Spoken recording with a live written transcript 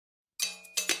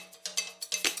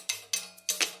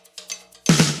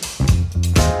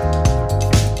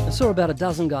saw about a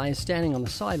dozen guys standing on the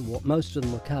sidewalk. Most of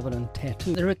them were covered in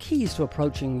tattoos. There are keys to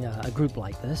approaching a group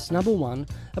like this. Number one,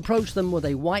 approach them with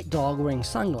a white dog wearing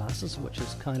sunglasses, which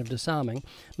is kind of disarming.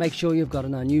 Make sure you've got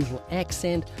an unusual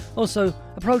accent. Also,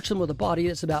 approach them with a body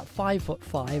that's about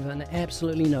 5'5" and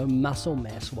absolutely no muscle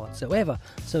mass whatsoever,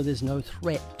 so there's no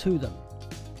threat to them.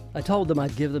 I told them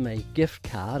I'd give them a gift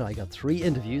card. I got 3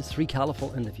 interviews, 3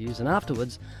 colourful interviews, and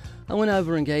afterwards I went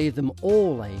over and gave them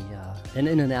all an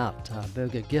In-N-Out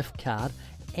burger gift card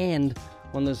and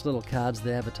one of those little cards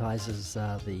that advertises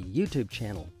the YouTube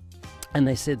channel. And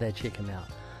they said they'd check them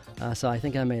out. So I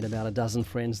think I made about a dozen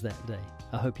friends that day.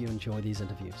 I hope you enjoy these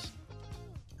interviews.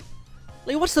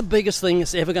 Lee, what's the biggest thing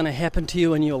that's ever going to happen to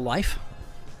you in your life?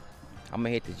 I'm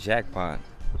going to hit the jackpot.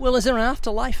 Well, is there an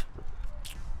afterlife?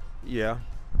 Yeah.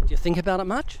 Do you think about it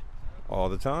much? All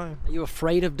the time. Are you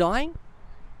afraid of dying?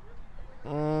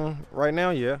 Right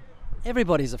now, yeah.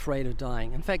 Everybody's afraid of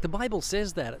dying. In fact, the Bible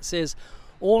says that. It says,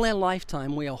 all our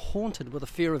lifetime we are haunted with a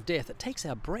fear of death. It takes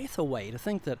our breath away to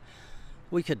think that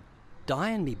we could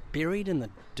die and be buried in the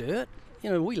dirt.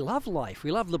 You know, we love life.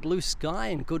 We love the blue sky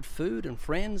and good food and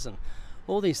friends and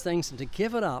all these things. And to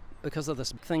give it up because of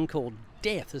this thing called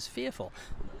death is fearful.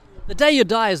 The day you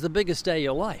die is the biggest day of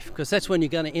your life because that's when you're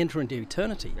going to enter into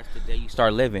eternity. That's the day you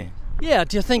start living. Yeah,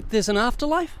 do you think there's an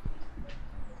afterlife?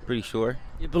 Pretty sure.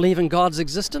 You believe in God's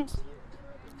existence?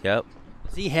 Yep.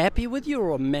 Is he happy with you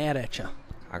or mad at you?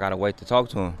 I gotta wait to talk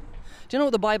to him. Do you know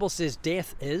what the Bible says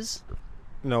death is?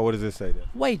 No, what does it say there?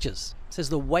 Wages. It says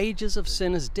the wages of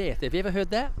sin is death. Have you ever heard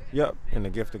that? Yep, and the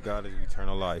gift of God is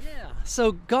eternal life. Yeah.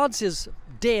 So God says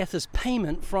death is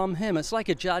payment from him. It's like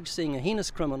a judge seeing a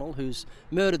heinous criminal who's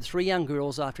murdered 3 young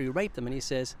girls after he raped them, and he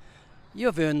says,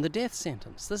 you've earned the death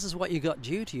sentence. This is what you got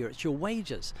due to you. It's your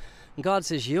wages. And God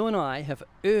says, you and I have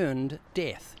earned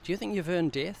death. Do you think you've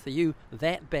earned death? Are you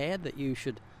that bad that you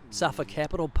should suffer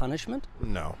capital punishment?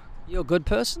 No. You're a good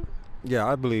person? Yeah,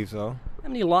 I believe so. How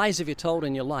many lies have you told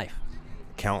in your life?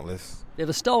 Countless. You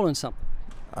ever stolen something?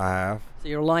 I have. So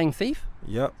you're a lying thief?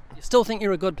 Yep. You still think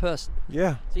you're a good person?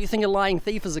 Yeah. So you think a lying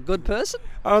thief is a good person?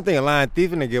 I don't think a lying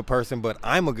thief is a good person, but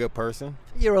I'm a good person.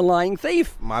 You're a lying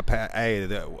thief.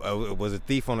 It was a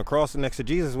thief on the cross next to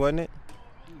Jesus, wasn't it?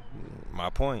 My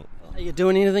point. Are you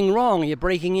doing anything wrong? Are you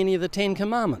breaking any of the 10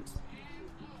 Commandments?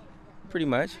 Pretty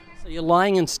much. So you're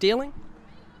lying and stealing?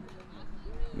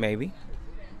 Maybe.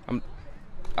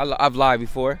 I've lied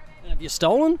before. Have you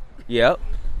stolen? Yep.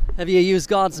 Have you used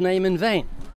God's name in vain?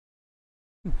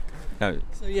 No.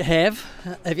 So you have.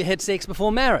 Have you had sex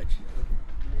before marriage?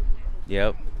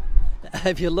 Yep.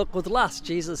 Have you looked with lust?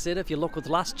 Jesus said if you look with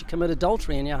lust, you commit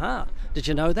adultery in your heart. Did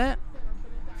you know that?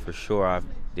 For sure I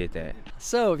did that.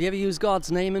 So, have you ever used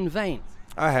God's name in vain?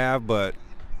 I have, but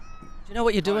Do you know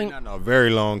what you're doing? not in a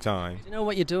very long time. Do you know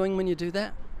what you're doing when you do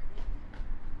that?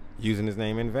 Using his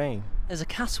name in vain. As a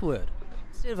cuss word.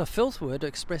 Instead of a filth word to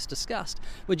express disgust.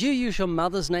 Would you use your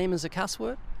mother's name as a cuss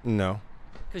word? No.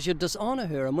 Because you dishonor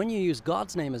her, and when you use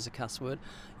God's name as a cuss word,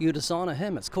 you dishonor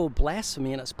him. It's called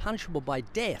blasphemy, and it's punishable by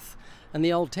death in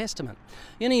the Old Testament.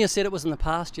 You know, you said it was in the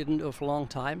past, you didn't do it for a long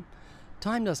time.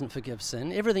 Time doesn't forgive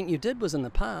sin. Everything you did was in the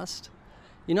past.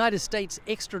 United States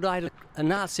extradited a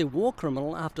Nazi war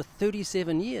criminal after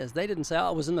 37 years. They didn't say,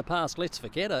 oh, it was in the past, let's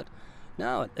forget it.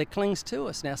 No, it clings to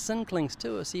us. Now, sin clings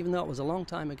to us, even though it was a long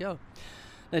time ago.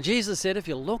 Now, Jesus said, if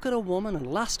you look at a woman and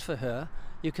lust for her,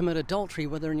 you commit adultery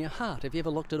with her in your heart. Have you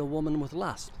ever looked at a woman with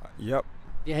lust? Yep.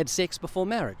 Have you had sex before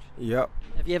marriage? Yep.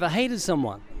 Have you ever hated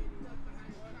someone?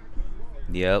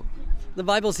 Yep. The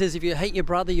Bible says if you hate your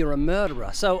brother, you're a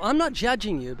murderer. So I'm not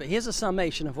judging you, but here's a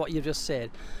summation of what you've just said.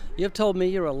 You've told me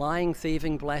you're a lying,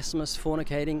 thieving, blasphemous,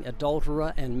 fornicating,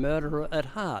 adulterer, and murderer at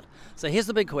heart. So here's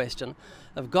the big question.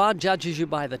 If God judges you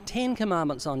by the 10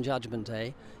 Commandments on Judgment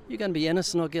Day, you're going to be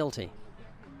innocent or guilty?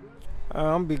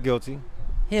 I'm be guilty.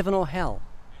 Heaven or hell?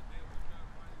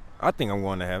 I think I'm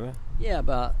going to heaven. Yeah,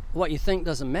 but what you think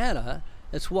doesn't matter.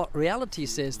 It's what reality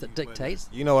says that dictates.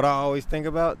 You know what I always think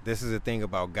about? This is the thing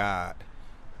about God.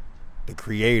 The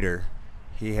Creator.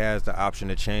 He has the option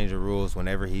to change the rules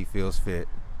whenever he feels fit.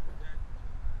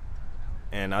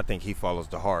 And I think he follows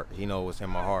the heart. He knows what's in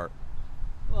my heart.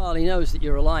 Well, he knows that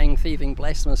you're a lying, thieving,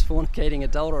 blasphemous, fornicating,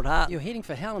 adulterer at heart. You're heading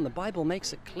for hell, and the Bible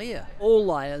makes it clear. All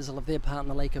liars will have their part in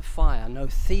the lake of fire. No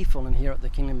thief will inherit the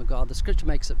kingdom of God. The scripture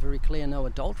makes it very clear, no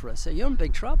adulterer. So you're in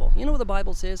big trouble. You know what the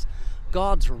Bible says?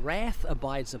 God's wrath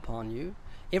abides upon you.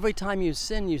 Every time you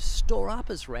sin, you store up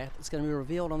his wrath. It's going to be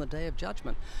revealed on the day of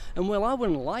judgment. And well, I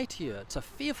wouldn't lie to you. It's a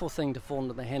fearful thing to fall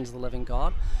into the hands of the living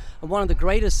God. And one of the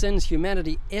greatest sins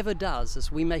humanity ever does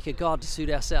is we make a God to suit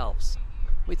ourselves.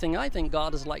 I think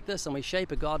God is like this, and we shape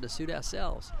a God to suit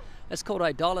ourselves. That's called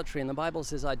idolatry, and the Bible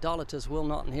says idolaters will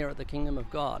not inherit the kingdom of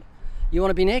God. You want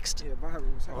to be next? Yeah,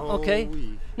 Byron was saying. Okay.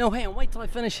 No, hang on, wait till I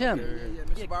finish him. Yeah,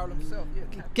 Mr. Byron himself.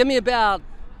 Yeah. Give me about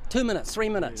 2 minutes, 3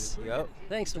 minutes. Yep.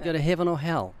 Thanks. We go to heaven or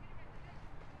hell.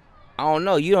 I don't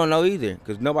know. You don't know either,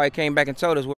 because nobody came back and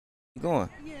told us where we're going.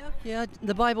 Yeah,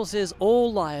 the Bible says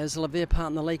all liars will have their part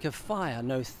in the lake of fire.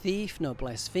 No thief, no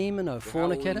blasphemer, no How would we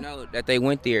fornicator. know that they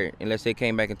went there unless they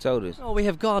came back and told us? Oh, we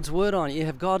have God's word on it. You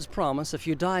have God's promise. If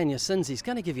you die in your sins, He's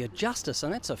going to give you justice,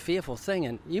 and that's a fearful thing.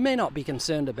 And you may not be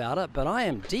concerned about it, but I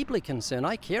am deeply concerned.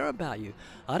 I care about you.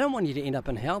 I don't want you to end up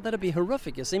in hell. That'd be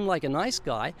horrific. You seem like a nice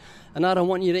guy, and I don't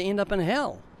want you to end up in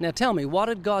hell. Now tell me, what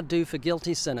did God do for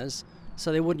guilty sinners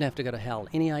so they wouldn't have to go to hell?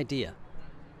 Any idea?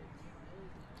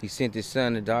 He sent his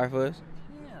son to die for us?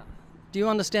 Do you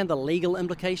understand the legal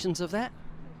implications of that?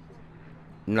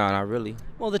 No, not really.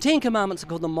 Well, the Ten Commandments are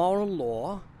called the moral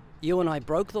law. You and I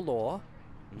broke the law.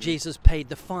 Jesus paid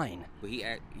the fine. But he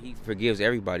forgives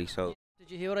everybody, so.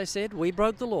 Did you hear what I said? We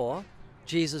broke the law.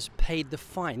 Jesus paid the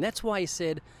fine. That's why He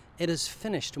said, "It is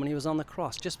finished," when He was on the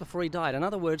cross, just before He died. In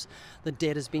other words, the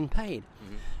debt has been paid.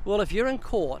 Well, if you're in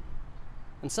court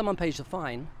and someone pays the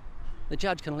fine, the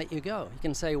judge can let you go. He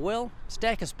can say, well,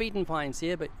 stack of speeding fines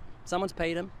here, but someone's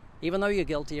paid him. Even though you're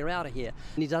guilty, you're out of here.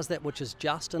 And He does that which is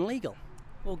just and legal.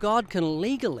 Well, God can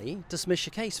legally dismiss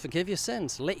your case, forgive your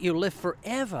sins, let you live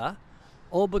forever,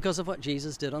 all because of what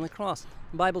Jesus did on the cross.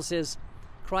 The Bible says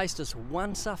Christ has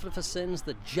once suffered for sins,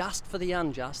 the just for the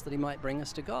unjust, that He might bring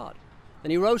us to God.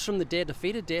 Then He rose from the dead,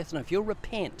 defeated death, and if you'll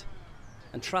repent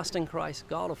and trust in Christ,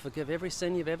 God will forgive every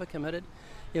sin you've ever committed.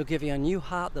 He'll give you a new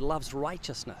heart that loves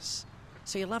righteousness.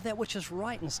 So you love that which is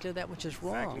right instead of that which is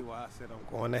wrong. Exactly why I said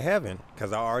I'm going to heaven,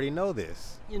 because I already know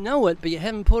this. You know it, but you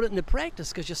haven't put it into practice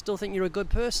because you still think you're a good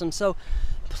person. So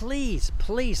please,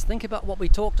 please think about what we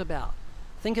talked about.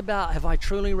 Think about, have I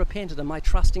truly repented? Am I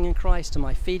trusting in Christ? Am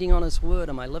I feeding on His word?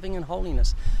 Am I living in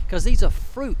holiness? Because these are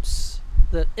fruits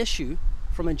that issue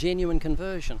from a genuine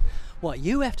conversion. What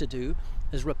you have to do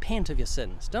is repent of your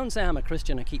sins. Don't say I'm a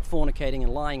Christian and keep fornicating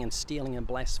and lying and stealing and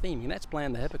blaspheming. That's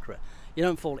playing the hypocrite. You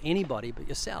don't fault anybody but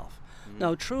yourself.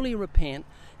 No, truly repent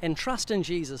and trust in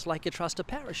Jesus like you trust a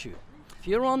parachute. If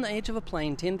you're on the edge of a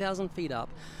plane 10,000 feet up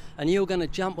and you're going to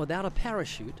jump without a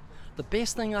parachute, the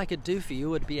best thing I could do for you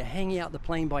would be to hang you out the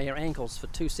plane by your ankles for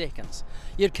 2 seconds.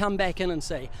 You'd come back in and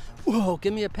say, whoa,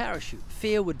 give me a parachute.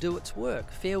 Fear would do its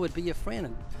work. Fear would be your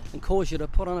friend and cause you to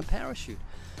put on a parachute.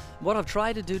 What I've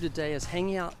tried to do today is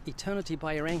hang out eternity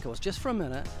by your ankles just for a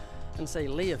minute and say,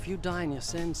 Lee, if you die in your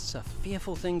sins, it's a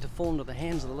fearful thing to fall into the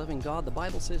hands of the living God. The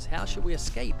Bible says, how should we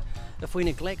escape if we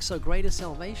neglect so great a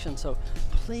salvation? So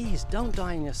please don't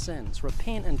die in your sins.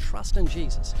 Repent and trust in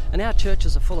Jesus. And our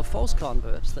churches are full of false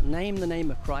converts that name the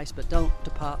name of Christ but don't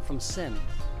depart from sin.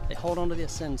 They hold on to their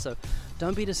sin. So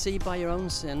don't be deceived by your own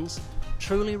sins.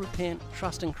 Truly repent,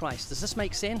 trust in Christ. Does this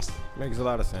make sense? Makes a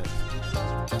lot of sense.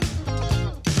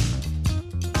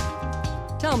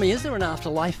 Tell me, is there an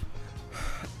afterlife?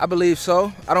 I believe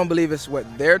so. I don't believe it's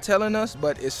what they're telling us,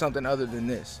 but it's something other than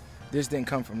this. This didn't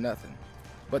come from nothing.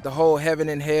 But the whole heaven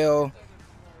and hell,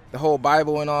 the whole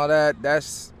Bible and all that,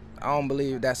 I don't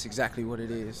believe that's exactly what it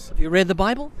is. Have you read the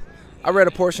Bible? I read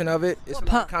a portion of it. It's What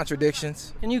part?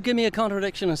 contradictions. Can you give me a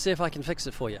contradiction and see if I can fix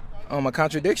it for you? A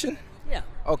contradiction? Yeah.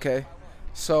 Okay.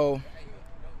 So,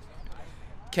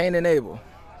 Cain and Abel,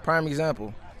 prime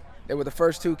example. They were the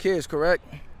first 2 kids, correct?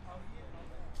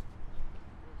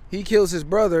 He kills his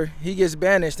brother, he gets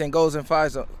banished and goes and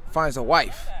finds a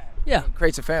wife. Yeah.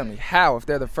 Creates a family. How if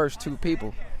they're the first 2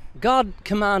 people? God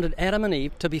commanded Adam and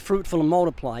Eve to be fruitful and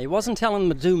multiply. He wasn't telling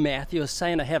them to do math, he was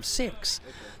saying to have sex.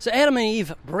 So Adam and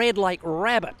Eve bred like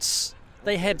rabbits.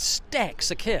 They had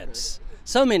stacks of kids.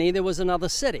 So many, there was another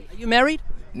city. Are you married?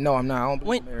 No, I'm not. I don't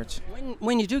believe in marriage.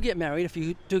 When you do get married, if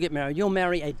you do get married, you'll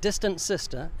marry a distant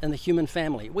sister in the human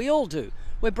family. We all do.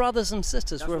 We're brothers and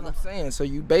sisters. That's what I'm saying. So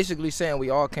you basically saying we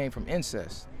all came from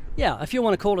incest. Yeah, if you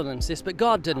want to call it incest, but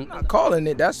God didn't. I'm not calling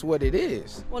it. That's what it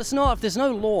is. Well, it's not. If there's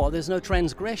no law, there's no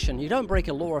transgression. You don't break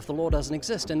a law if the law doesn't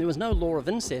exist, and there was no law of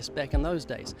incest back in those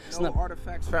days. No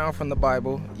artifacts found from the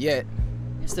Bible yet.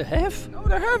 Yes, there have. No,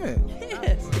 there haven't.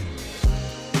 Yes.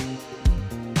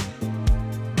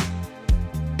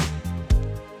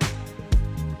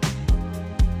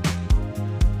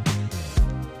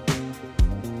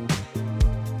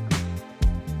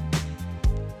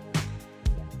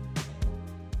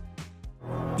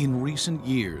 In recent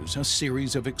years, a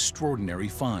series of extraordinary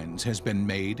finds has been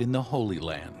made in the Holy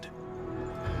Land.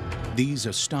 These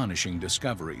astonishing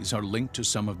discoveries are linked to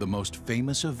some of the most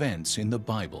famous events in the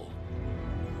Bible.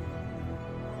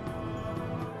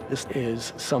 This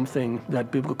is something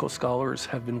that biblical scholars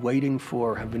have been waiting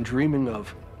for, have been dreaming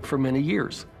of for many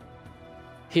years.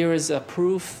 Here is a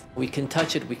proof. We can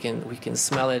touch it, we can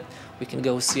smell it, we can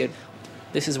go see it.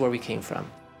 This is where we came from.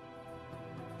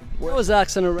 Noah's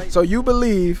Ark's in a race. So you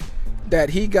believe that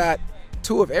he got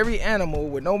 2 of every animal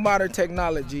with no modern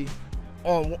technology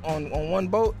on one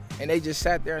boat, and they just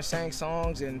sat there and sang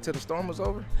songs until the storm was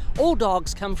over? All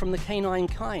dogs come from the canine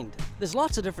kind. There's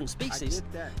lots of different species. I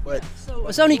get that, but So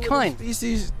it's only kind.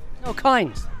 Species. No,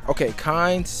 kinds. Okay,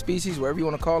 kind, species, whatever you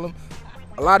want to call them.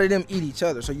 A lot of them eat each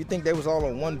other. So you think they was all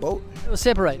on one boat? It was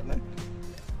separated.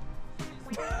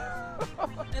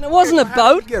 And it wasn't a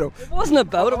boat. Get them. It wasn't a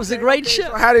boat. It was a great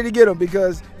ship. So how did he get them?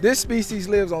 Because this species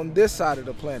lives on this side of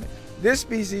the planet. This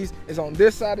species is on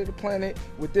this side of the planet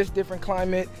with this different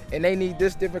climate, and they need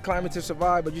this different climate to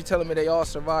survive, but you telling me they all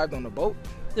survived on the boat?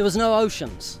 There was no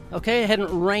oceans, okay? It hadn't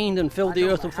rained and filled the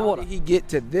earth with water. How did he get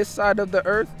to this side of the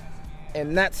earth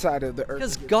and that side of the earth?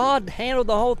 Because God handled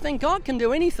the whole thing. God can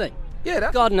do anything. Yeah,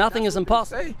 that's God, nothing that's is what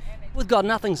they impossible. say. With God,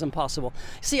 nothing's impossible.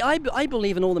 See, I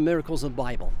believe in all the miracles of the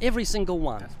Bible, every single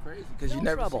one. That's crazy, because you No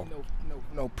never trouble. see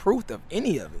no proof of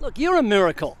any of it. Look, you're a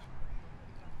miracle.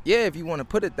 Yeah, if you want to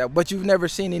put it that, but you've never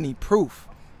seen any proof.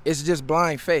 It's just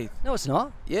blind faith. No, it's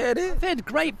not. Yeah, it is. I've had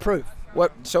great proof.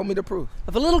 What? Show me the proof.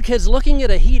 If a little kid's looking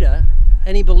at a heater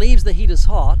and he believes the heater's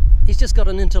hot, he's just got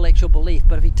an intellectual belief.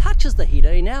 But if he touches the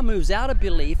heater, he now moves out of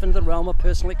belief into the realm of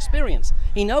personal experience.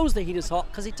 He knows the heater's hot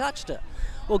because he touched it.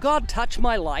 Well, God touched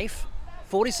my life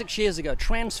 46 years ago,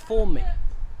 transformed me.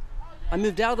 I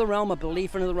moved out of the realm of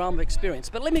belief into the realm of experience.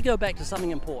 But let me go back to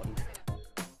something important.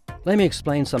 Let me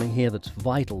explain something here that's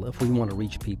vital if we want to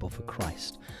reach people for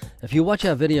Christ. If you watch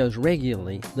our videos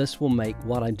regularly, this will make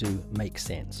what I do make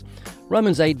sense.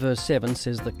 Romans 8 verse 7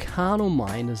 says, "The carnal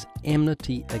mind is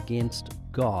enmity against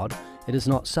God. It is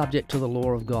not subject to the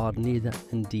law of God, neither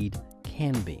indeed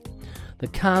can be." The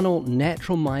carnal,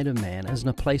 natural mind of man is in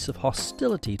a place of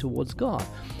hostility towards God.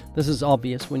 This is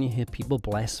obvious when you hear people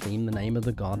blaspheme the name of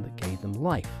the God that gave them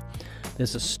life.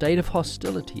 There's a state of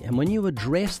hostility, and when you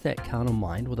address that carnal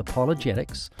mind with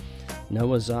apologetics,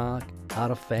 Noah's Ark,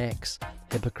 artifacts,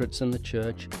 hypocrites in the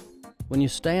church, when you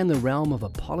stay in the realm of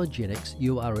apologetics,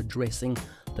 you are addressing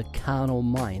the carnal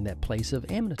mind, that place of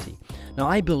enmity. Now,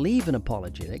 I believe in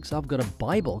apologetics. I've got a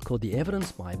Bible called the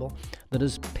Evidence Bible that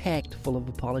is packed full of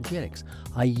apologetics.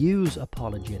 I use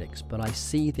apologetics, but I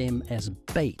see them as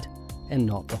bait and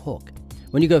not the hook.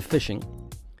 When you go fishing,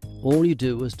 all you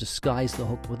do is disguise the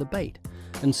hook with a bait.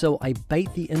 And so I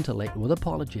bait the intellect with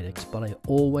apologetics, but I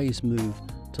always move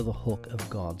to the hook of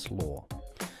God's law.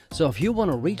 So if you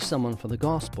want to reach someone for the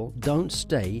gospel, don't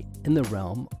stay in the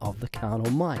realm of the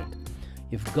carnal mind.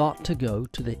 You've got to go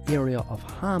to the area of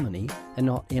harmony and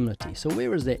not enmity. So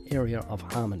where is that area of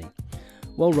harmony?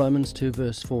 Well, Romans 2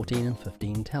 verse 14 and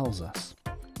 15 tells us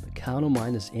the carnal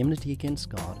mind is enmity against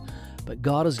God, but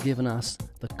God has given us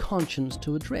the conscience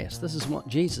to address. This is what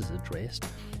Jesus addressed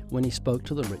when he spoke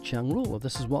to the rich young ruler.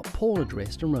 This is what Paul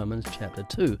addressed in Romans chapter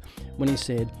 2 when he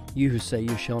said, "You who say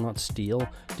you shall not steal,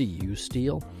 do you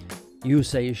steal? You who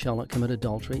say you shall not commit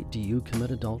adultery, do you commit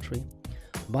adultery?"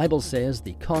 The Bible says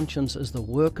the conscience is the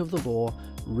work of the law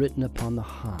written upon the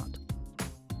heart.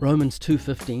 Romans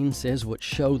 2:15 says, "Which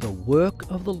show the work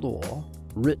of the law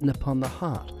written upon the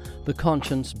heart, the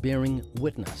conscience bearing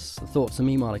witness. The thoughts of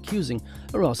me while accusing,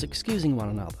 or else excusing one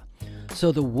another."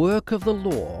 So the work of the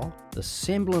law, the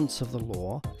semblance of the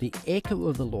law, the echo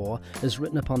of the law is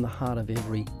written upon the heart of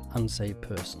every unsaved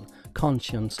person.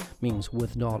 Conscience means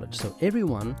with knowledge. So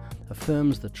everyone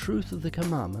affirms the truth of the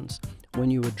commandments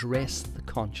when you address the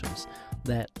conscience,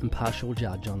 that impartial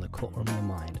judge on the courtroom of the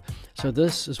mind. So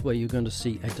this is where you're going to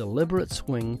see a deliberate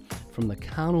swing from the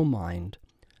carnal mind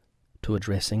to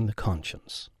addressing the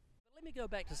conscience. Let me go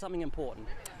back to something important.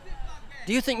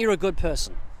 Do you think you're a good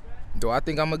person? Do I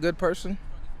think I'm a good person?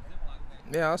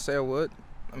 Yeah, I'll say I would.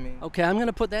 I mean, Okay, I'm going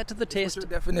to put that to the test. what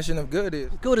your definition of good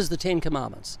is? Good as the 10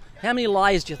 Commandments. How many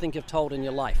lies do you think you've told in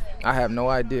your life? I have no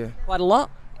idea. Quite a lot.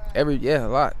 A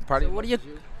lot. Probably. So what do you?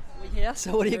 Yeah.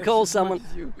 So what do you call someone?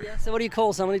 Yeah. So what do you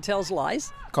call someone who tells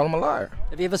lies? Call him a liar.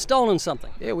 Have you ever stolen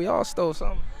something? Yeah, we all stole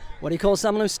something. What do you call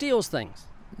someone who steals things?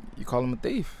 You call him a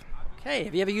thief. Okay.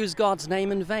 Have you ever used God's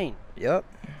name in vain? Yep.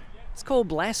 It's called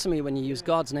blasphemy when you use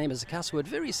God's name as a cuss word.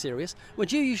 Very serious.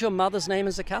 Would you use your mother's name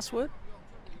as a cuss word?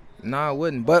 No, I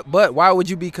wouldn't. But why would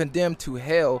you be condemned to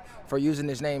hell for using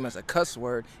his name as a cuss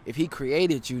word if he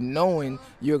created you knowing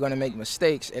you're going to make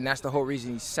mistakes, and that's the whole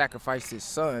reason he sacrificed his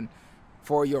son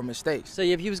for your mistakes. So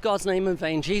you've used God's name in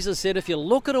vain. Jesus said if you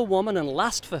look at a woman and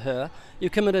lust for her, you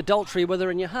commit adultery with her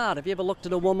in your heart. Have you ever looked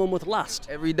at a woman with lust?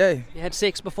 Every day. You had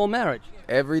sex before marriage?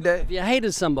 Every day. Have you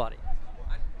hated somebody?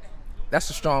 That's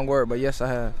a strong word, but yes, I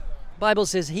have. The Bible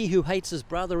says he who hates his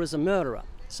brother is a murderer.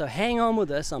 So hang on with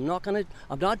this. I'm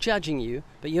not judging you,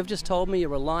 but you've just told me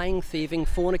you're a lying, thieving,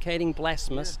 fornicating,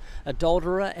 blasphemous,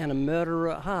 adulterer, and a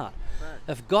murderer at heart.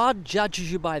 If God judges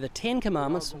you by the 10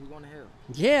 Commandments,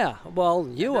 yeah, well,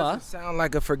 you are. Doesn't sound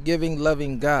like a forgiving,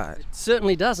 loving God. It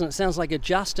certainly doesn't. It sounds like a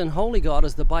just and holy God,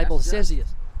 as the Bible says he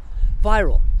is.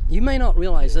 Viral. You may not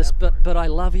realize this, but I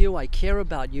love you, I care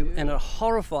about you, and it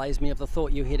horrifies me of the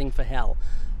thought you're heading for hell.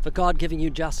 For God giving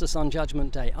you justice on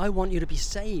Judgment Day. I want you to be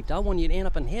saved. I want you to end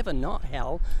up in heaven, not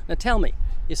hell. Now tell me,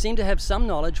 you seem to have some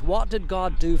knowledge. What did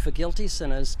God do for guilty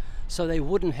sinners so they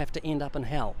wouldn't have to end up in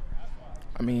hell?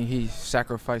 I mean, he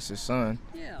sacrificed his son.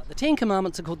 Yeah, the 10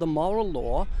 Commandments are called the moral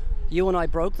law. You and I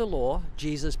broke the law.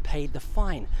 Jesus paid the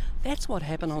fine. That's what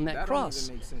happened on that cross.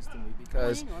 That don't even make sense to me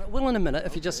because... Well, in a minute,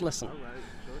 if you just listen.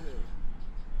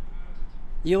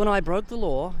 You and I broke the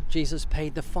law, Jesus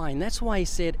paid the fine. That's why he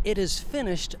said, it is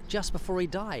finished, just before he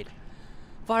died.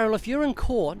 Viral, if you're in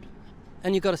court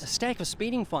and you've got a stack of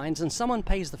speeding fines and someone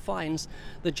pays the fines,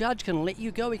 the judge can let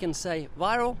you go. He can say,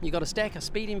 Viral, you've got a stack of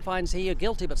speeding fines here, you're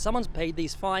guilty, but someone's paid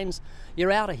these fines,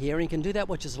 you're out of here, and he can do that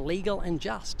which is legal and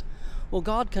just. Well,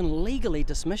 God can legally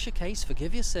dismiss your case,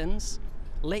 forgive your sins,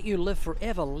 let you live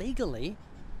forever legally,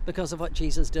 because of what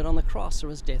Jesus did on the cross through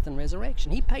his death and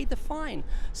resurrection. He paid the fine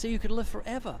so you could live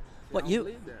forever.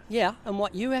 Yeah, and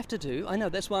what you have to do, I know,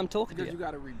 that's why I'm talking to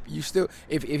you. You still,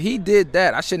 if he did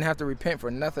that, I shouldn't have to repent for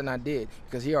nothing I did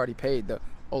because he already paid the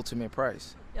ultimate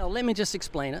price. Yeah, let me just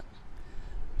explain it.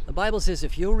 The Bible says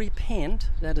if you'll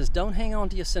repent, that is, don't hang on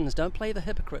to your sins, don't play the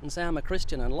hypocrite and say I'm a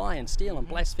Christian and lie and steal and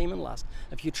blaspheme and lust.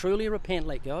 If you truly repent,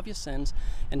 let go of your sins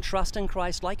and trust in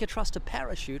Christ like you trust a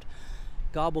parachute,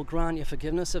 God will grant you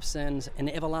forgiveness of sins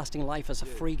and everlasting life as a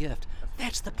free gift.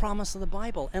 That's the promise of the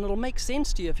Bible, and it'll make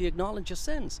sense to you if you acknowledge your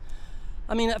sins.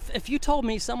 I mean, if you told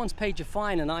me someone's paid your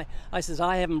fine and I says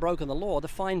I haven't broken the law, the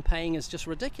fine paying is just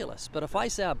ridiculous. But if I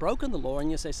say I've broken the law and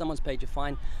you say someone's paid your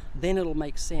fine, then it'll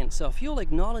make sense. So if you'll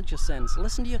acknowledge your sins,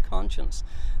 listen to your conscience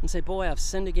and say, boy, I've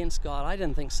sinned against God. I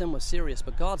didn't think sin was serious,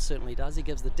 but God certainly does. He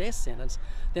gives the death sentence.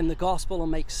 Then the gospel will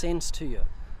make sense to you.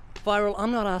 Viral,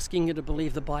 I'm not asking you to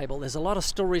believe the Bible. There's a lot of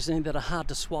stories in it that are hard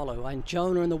to swallow. And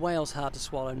Jonah and the whale's hard to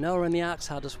swallow. Noah and the ark's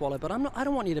hard to swallow. But I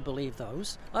don't want you to believe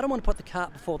those. I don't want to put the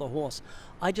cart before the horse.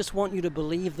 I just want you to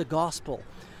believe the gospel.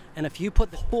 And if you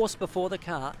put the horse before the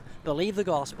cart, believe the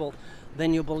gospel,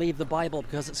 then you'll believe the Bible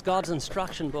because it's God's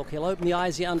instruction book. He'll open the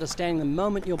eyes of your understanding the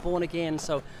moment you're born again.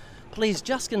 So please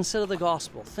just consider the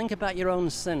gospel. Think about your own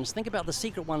sins. Think about the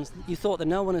secret ones you thought that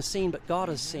no one has seen but God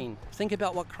has seen. Think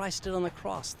about what Christ did on the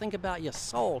cross. Think about your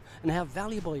soul and how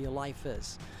valuable your life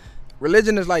is.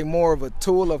 Religion is like more of a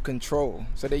tool of control.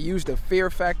 So they use the fear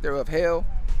factor of hell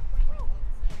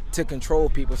to control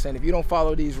people, saying if you don't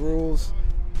follow these rules,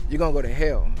 you're going to go to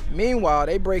hell. Meanwhile,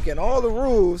 they breaking all the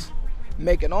rules,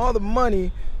 making all the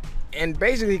money, and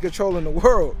basically controlling the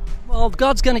world. Well,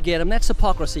 God's going to get him. That's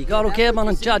hypocrisy. God will get him on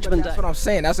a judgment day. That's what I'm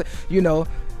saying. That's,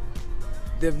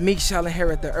 the meek shall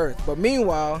inherit the earth. But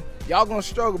meanwhile, y'all going to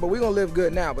struggle, but we're going to live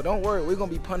good now. But don't worry, we're going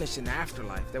to be punished in the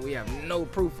afterlife that we have no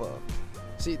proof of.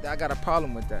 See, I got a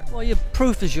problem with that. Well, your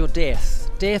proof is your death.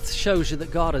 Death shows you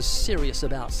that God is serious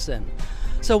about sin.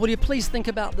 So will you please think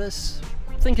about this?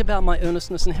 Think about my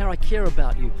earnestness and how I care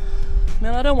about you.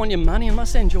 Man, I don't want your money. I'm not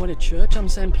saying join a church. I'm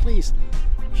saying, please,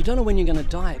 you don't know when you're going to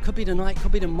die. It could be tonight, it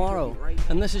could be tomorrow.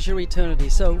 And this is your eternity.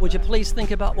 So would you please think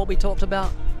about what we talked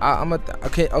about?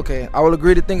 Okay. I will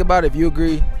agree to think about it if you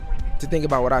agree to think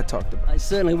about what I talked about. I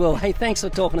certainly will. Hey, thanks for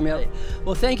talking to me.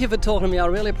 Well, thank you for talking to me. I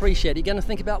really appreciate it. You going to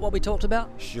think about what we talked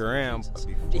about? Sure am. Do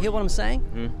you hear what I'm saying?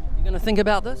 You going to think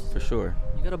about this? For sure.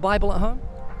 You got a Bible at home?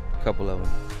 A couple of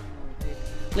them.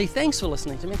 Lee, thanks for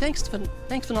listening to me. Thanks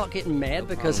for not getting mad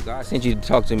because God sent you to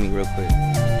talk to me real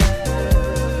quick.